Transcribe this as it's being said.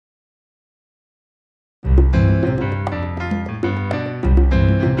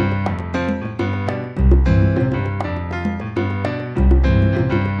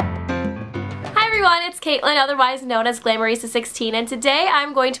everyone, it's Caitlin, otherwise known as Glamourista16, and today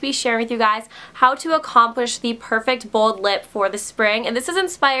I'm going to be sharing with you guys how to accomplish the perfect bold lip for the spring. And this is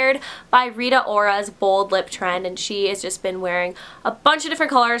inspired by Rita Ora's bold lip trend, and she has just been wearing a bunch of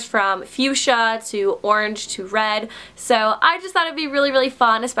different colors from fuchsia to orange to red. So I just thought it'd be really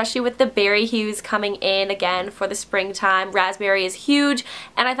fun, especially with the berry hues coming in again for the springtime. Raspberry is huge,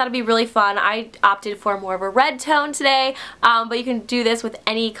 and I thought it'd be really fun. I opted for more of a red tone today, but you can do this with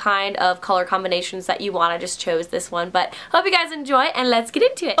any kind of color combinations that you want. I just chose this one, but hope you guys enjoy, and let's get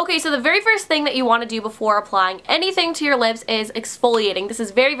into it. Okay, so the very first thing that you want to do before applying anything to your lips is exfoliating. This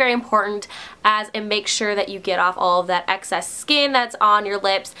is very important, as it makes sure that you get off all of that excess skin that's on your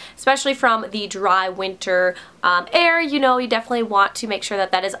lips, especially from the dry winter air. You know, you definitely want to make sure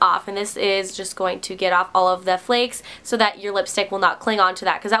that that is off, and this is just going to get off all of the flakes so that your lipstick will not cling on to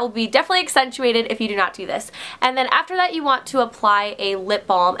that, because that will be definitely accentuated if you do not do this. And then after that, you want to apply a lip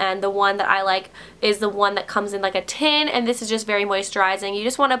balm, and the one that I like is the one that comes in like a tin, and this is just very moisturizing. You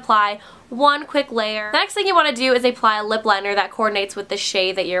just want to apply one quick layer. The next thing you want to do is apply a lip liner that coordinates with the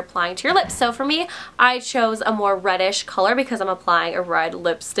shade that you're applying to your lips. So for me, I chose a more reddish color because I'm applying a red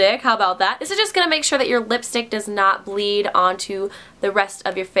lipstick. How about that? This is just going to make sure that your lipstick does not bleed onto the rest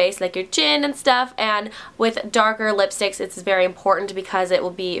of your face, like your chin and stuff. And with darker lipsticks, it's very important because it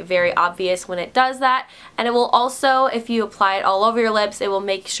will be very obvious when it does that. And it will also, if you apply it all over your lips, it will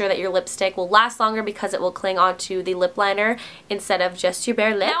make sure that your lipstick will last longer because it will cling onto the lip liner instead of just your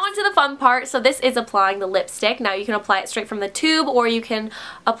bare lips. Now onto the fun part. So this is applying the lipstick. Now you can apply it straight from the tube, or you can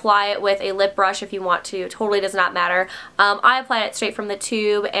apply it with a lip brush if you want to. Totally does not matter. I applied it straight from the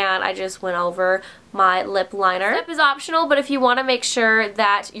tube, and I just went over my lip liner. Lip is optional, but if you want to make sure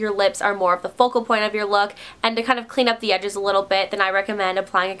that your lips are more of the focal point of your look and to kind of clean up the edges a little bit, then I recommend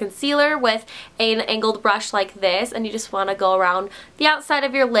applying a concealer with an angled brush like this, and you just want to go around the outside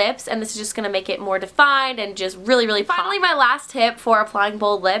of your lips, and this is just going to make it more defined and just really pop. Finally, my last tip for applying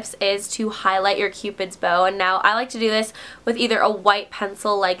bold lips is to highlight your Cupid's bow, and now I like to do this with either a white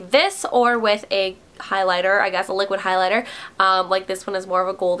pencil like this or with a highlighter, I guess a liquid highlighter. Like this one is more of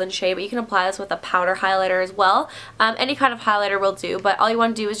a golden shade, but you can apply this with a powder highlighter as well. Any kind of highlighter will do, but all you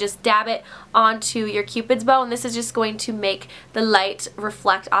want to do is just dab it onto your Cupid's bow, and this is just going to make the light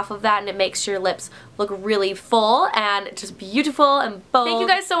reflect off of that, and it makes your lips look really full and just beautiful and bold. Thank you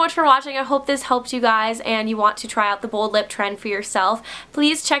guys so much for watching. I hope this helped you guys and you want to try out the bold lip trend for yourself.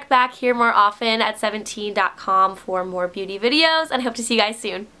 Please check back here more often at 17.com for more beauty videos, and I hope to see you guys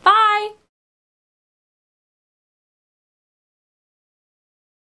soon. Bye!